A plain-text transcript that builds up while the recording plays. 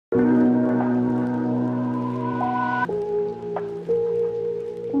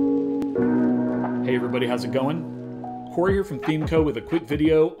everybody, how's it going? Corey here from Themeco with a quick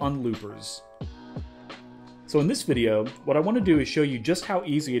video on loopers. So in this video, what I want to do is show you just how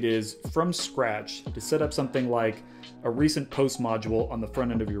easy it is from scratch to set up something like a recent post module on the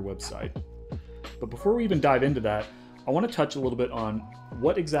front end of your website. But before we even dive into that, I want to touch a little bit on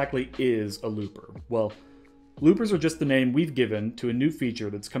what exactly is a looper. Well, loopers are just the name we've given to a new feature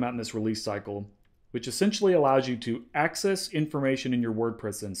that's come out in this release cycle, which essentially allows you to access information in your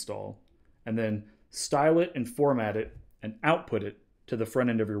WordPress install and then style it and format it and output it to the front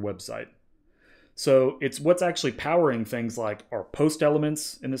end of your website. So it's what's actually powering things like our post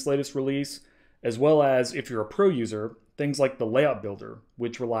elements in this latest release, as well as, if you're a pro user, things like the layout builder,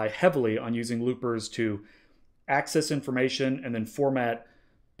 which rely heavily on using loopers to access information and then format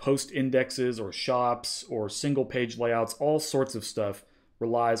post indexes or shops or single page layouts. All sorts of stuff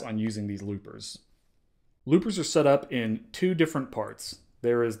relies on using these loopers. Loopers are set up in two different parts.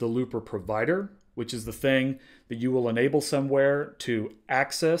 There is the looper provider, which is the thing that you will enable somewhere to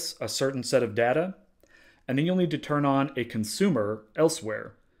access a certain set of data. And then you'll need to turn on a consumer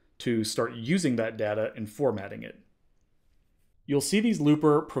elsewhere to start using that data and formatting it. You'll see these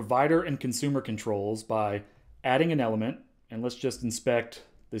looper provider and consumer controls by adding an element. And let's just inspect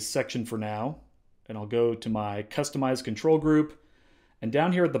this section for now. And I'll go to my customized control group. And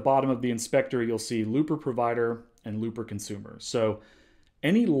down here at the bottom of the inspector, you'll see looper provider and looper consumer. So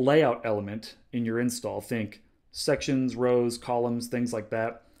any layout element in your install, think sections, rows, columns, things like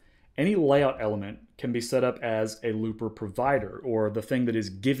that, any layout element can be set up as a looper provider, or the thing that is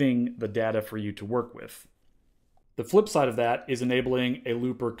giving the data for you to work with. The flip side of that is enabling a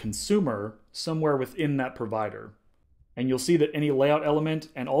looper consumer somewhere within that provider. And you'll see that any layout element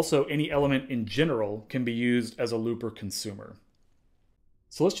and also any element in general can be used as a looper consumer.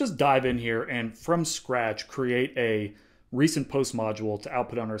 So let's just dive in here and from scratch create a recent post module to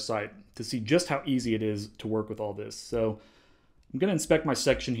output on our site to see just how easy it is to work with all this. So I'm going to inspect my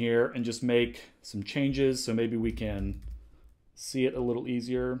section here and just make some changes so maybe we can see it a little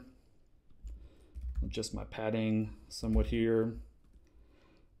easier. Adjust my padding somewhat here.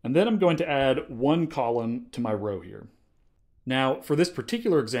 And then I'm going to add one column to my row here. Now, for this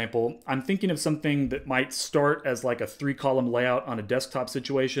particular example, I'm thinking of something that might start as like a 3-column layout on a desktop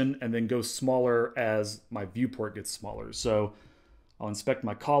situation and then go smaller as my viewport gets smaller. So I'll inspect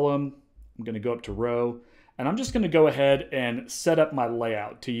my column. I'm going to go up to row, and I'm just going to go ahead and set up my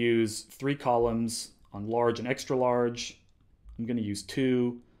layout to use 3 columns on large and extra large. I'm going to use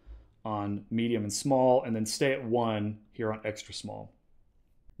 2 on medium and small, and then stay at 1 here on extra small.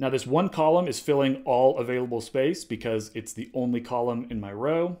 Now this one column is filling all available space because it's the only column in my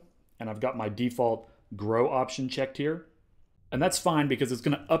row, and I've got my default grow option checked here. And that's fine because it's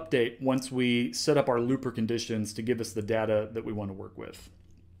going to update once we set up our looper conditions to give us the data that we want to work with.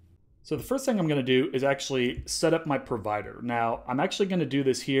 So the first thing I'm going to do is actually set up my provider. Now I'm actually going to do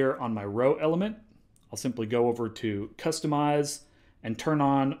this here on my row element. I'll simply go over to customize and turn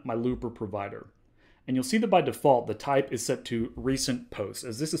on my looper provider. And you'll see that by default, the type is set to recent posts,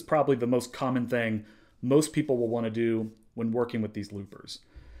 as this is probably the most common thing most people will want to do when working with these loopers.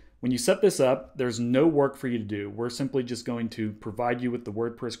 When you set this up, there's no work for you to do. We're simply just going to provide you with the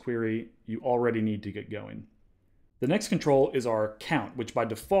WordPress query you already need to get going. The next control is our count, which by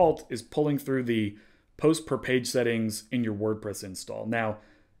default is pulling through the post per page settings in your WordPress install. Now,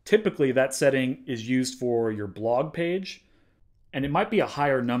 typically that setting is used for your blog page, and it might be a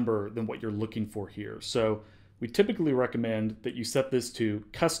higher number than what you're looking for here. So we typically recommend that you set this to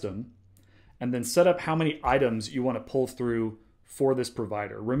custom and then set up how many items you want to pull through for this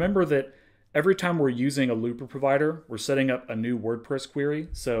provider. Remember that every time we're using a looper provider, we're setting up a new WordPress query.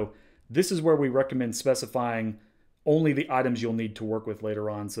 So this is where we recommend specifying only the items you'll need to work with later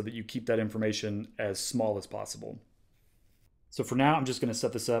on so that you keep that information as small as possible. So for now, I'm just going to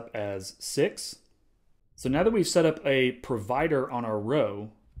set this up as 6. So now that we've set up a provider on our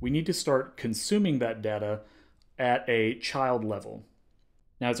row, we need to start consuming that data at a child level.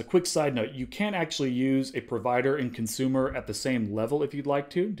 Now, as a quick side note, you can actually use a provider and consumer at the same level if you'd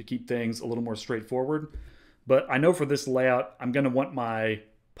like to keep things a little more straightforward. But I know for this layout, I'm going to want my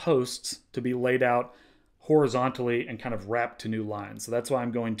posts to be laid out horizontally and kind of wrapped to new lines. So that's why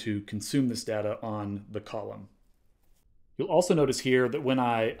I'm going to consume this data on the column. You'll also notice here that when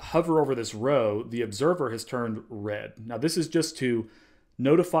I hover over this row, the observer has turned red. Now this is just to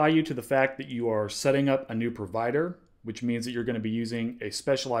notify you to the fact that you are setting up a new provider, which means that you're going to be using a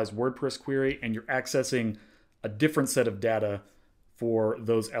specialized WordPress query and you're accessing a different set of data for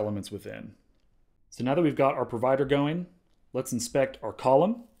those elements within. So now that we've got our provider going, let's inspect our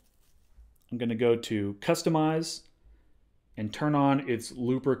column. I'm going to go to Customize and turn on its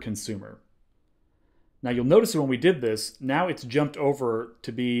Looper Consumer. Now you'll notice that when we did this, now it's jumped over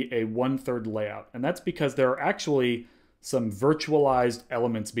to be a 1/3 layout. And that's because there are actually some virtualized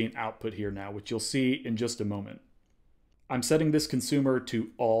elements being output here now, which you'll see in just a moment. I'm setting this consumer to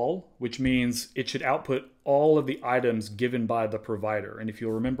all, which means it should output all of the items given by the provider. And if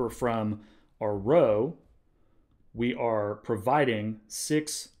you'll remember from our row, we are providing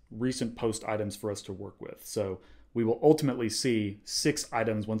 6 recent post items for us to work with. So we will ultimately see 6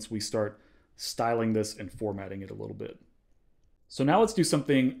 items once we start styling this and formatting it a little bit. So now let's do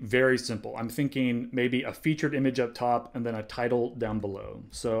something very simple. I'm thinking maybe a featured image up top and then a title down below.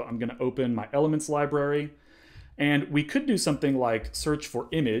 So I'm going to open my elements library, and we could do something like search for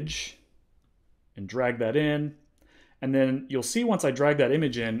image and drag that in. And then you'll see once I drag that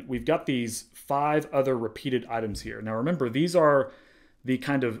image in, we've got these 5 other repeated items here. Now remember, these are the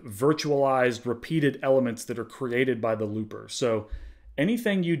kind of virtualized repeated elements that are created by the looper. So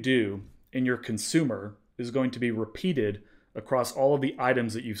anything you do in your consumer is going to be repeated across all of the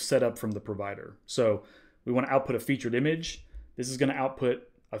items that you've set up from the provider. So we want to output a featured image. This is going to output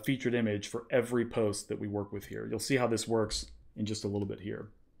a featured image for every post that we work with here. You'll see how this works in just a little bit here.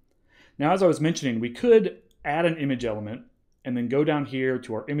 Now, as I was mentioning, we could add an image element and then go down here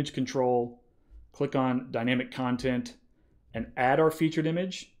to our image control, click on dynamic content, and add our featured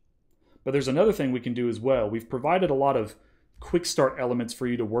image. But there's another thing we can do as well. We've provided a lot of quick start elements for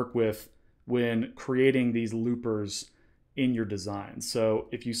you to work with when creating these loopers in your design. So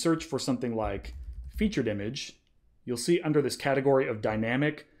if you search for something like featured image, you'll see under this category of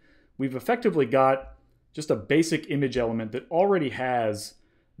dynamic, we've effectively got just a basic image element that already has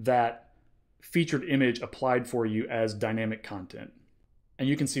that featured image applied for you as dynamic content. And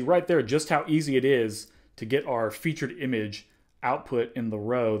you can see right there just how easy it is to get our featured image output in the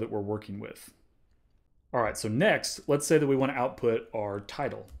row that we're working with. All right, so next, let's say that we want to output our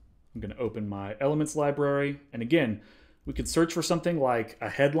title. I'm going to open my elements library, and again, we could search for something like a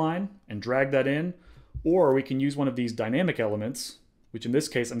headline and drag that in, or we can use one of these dynamic elements, which in this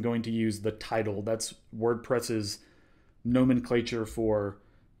case I'm going to use the title. That's WordPress's nomenclature for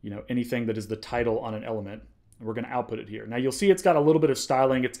anything that is the title on an element. And we're going to output it here. Now you'll see it's got a little bit of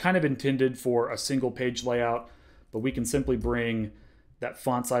styling. It's kind of intended for a single page layout, but we can simply bring that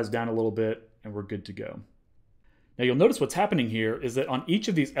font size down a little bit and we're good to go. Now you'll notice what's happening here is that on each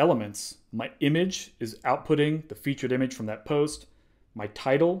of these elements, my image is outputting the featured image from that post. My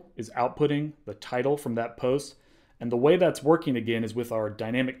title is outputting the title from that post. And the way that's working again is with our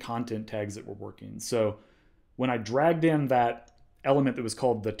dynamic content tags that we're working. So when I dragged in that element that was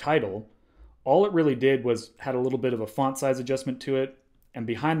called the title, all it really did was had a little bit of a font size adjustment to it. And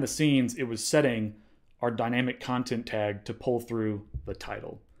behind the scenes, it was setting our dynamic content tag to pull through the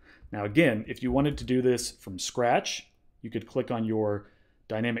title. Now again, if you wanted to do this from scratch, you could click on your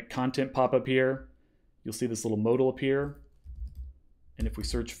dynamic content pop-up here. You'll see this little modal appear. And if we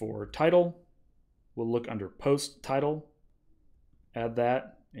search for title, we'll look under post title, add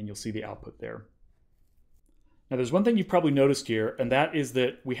that, and you'll see the output there. Now there's one thing you've probably noticed here, and that is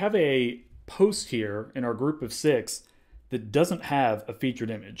that we have a post here in our group of 6 that doesn't have a featured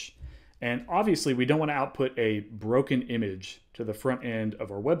image. And obviously we don't want to output a broken image to the front end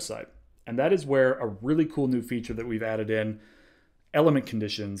of our website. And that is where a really cool new feature that we've added in, element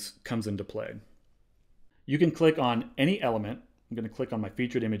conditions, comes into play. You can click on any element. I'm going to click on my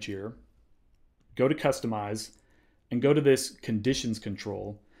featured image here, go to customize, and go to this conditions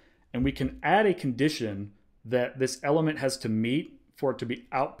control. And we can add a condition that this element has to meet for it to be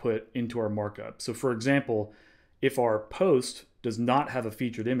output into our markup. So for example, if our post does not have a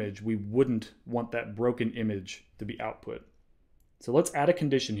featured image, we wouldn't want that broken image to be output. So let's add a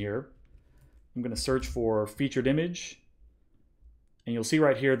condition here. I'm going to search for featured image, and you'll see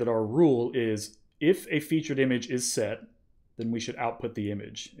right here that our rule is if a featured image is set, then we should output the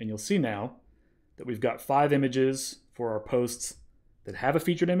image. And you'll see now that we've got 5 images for our posts that have a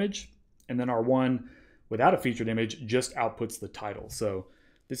featured image, and then our one without a featured image just outputs the title. So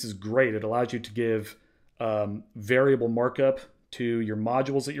this is great. It allows you to give variable markup to your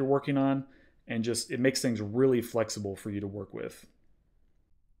modules that you're working on, and it makes things really flexible for you to work with.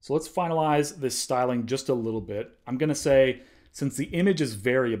 So let's finalize this styling just a little bit. I'm going to say, since the image is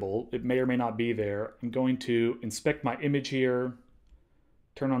variable, it may or may not be there, I'm going to inspect my image here,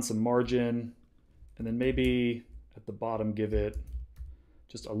 turn on some margin, and then maybe at the bottom give it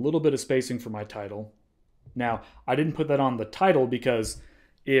just a little bit of spacing for my title. Now, I didn't put that on the title because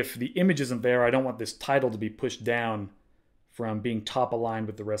if the image isn't there, I don't want this title to be pushed down from being top aligned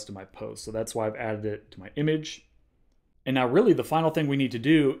with the rest of my post. So that's why I've added it to my image. And now really the final thing we need to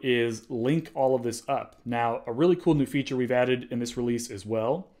do is link all of this up. Now, a really cool new feature we've added in this release as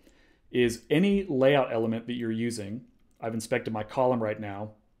well is any layout element that you're using, I've inspected my column right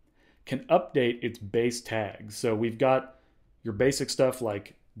now, can update its base tags. So we've got your basic stuff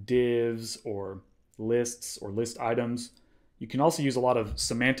like divs or lists or list items. You can also use a lot of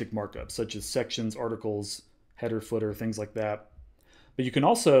semantic markups such as sections, articles, header, footer, things like that. But you can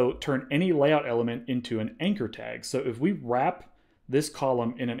also turn any layout element into an anchor tag. So if we wrap this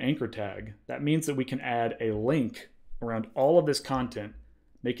column in an anchor tag, that means that we can add a link around all of this content,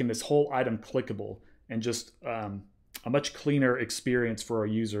 making this whole item clickable and just a much cleaner experience for our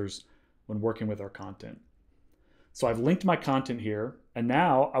users when working with our content. So I've linked my content here, and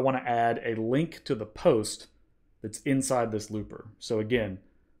now I want to add a link to the post that's inside this looper. So again,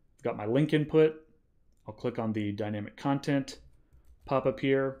 I've got my link input. I'll click on the dynamic content pop up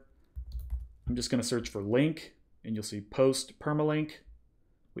here. I'm just going to search for link, and you'll see post permalink.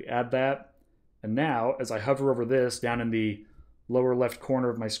 We add that. And now, as I hover over this down in the lower left corner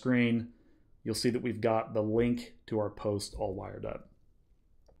of my screen, you'll see that we've got the link to our post all wired up.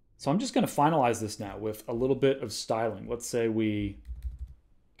 So I'm just going to finalize this now with a little bit of styling. Let's say we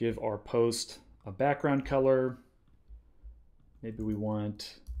give our post a background color. Maybe we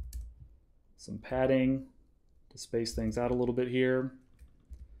want some padding to space things out a little bit here.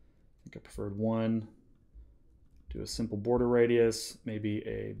 I think I preferred 1. Do a simple border radius, maybe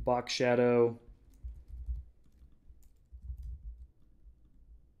a box shadow.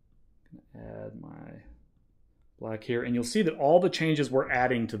 Add my black here, and you'll see that all the changes we're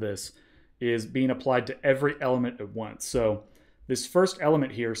adding to this is being applied to every element at once. So this first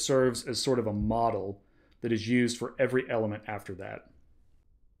element here serves as sort of a model that is used for every element after that.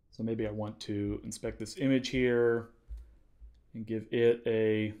 So maybe I want to inspect this image here and give it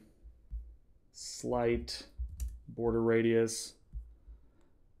a slight border radius.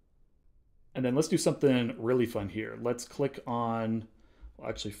 And then let's do something really fun here. Let's click on, well,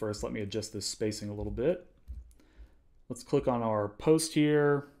 actually first let me adjust this spacing a little bit. Let's click on our post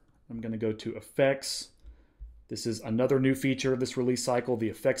here. I'm going to go to effects. This is another new feature of this release cycle, the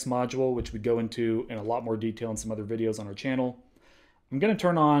effects module, which we go into in a lot more detail in some other videos on our channel. I'm going to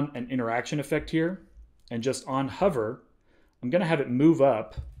turn on an interaction effect here, and just on hover, I'm going to have it move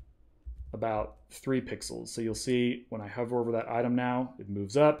up about 3 pixels. So you'll see when I hover over that item now, it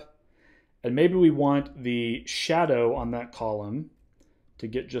moves up. And maybe we want the shadow on that column to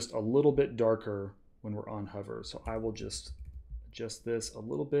get just a little bit darker when we're on hover. So I will just adjust this a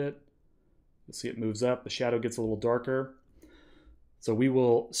little bit. You'll see it moves up, the shadow gets a little darker. So we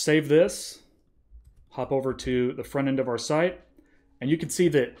will save this, hop over to the front end of our site, and you can see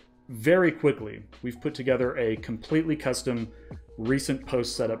that very quickly we've put together a completely custom recent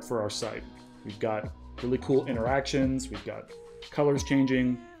post setup for our site. We've got really cool interactions, we've got colors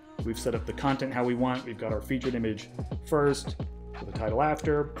changing, we've set up the content how we want, we've got our featured image first with a title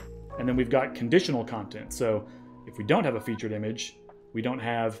after, and then we've got conditional content. So if we don't have a featured image, we don't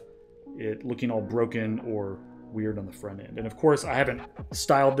have it looking all broken or weird on the front end. And of course, I haven't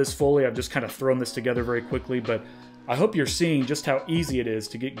styled this fully. I've just kind of thrown this together very quickly, but I hope you're seeing just how easy it is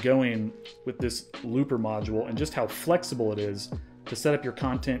to get going with this looper module and just how flexible it is to set up your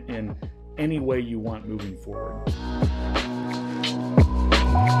content in any way you want moving forward.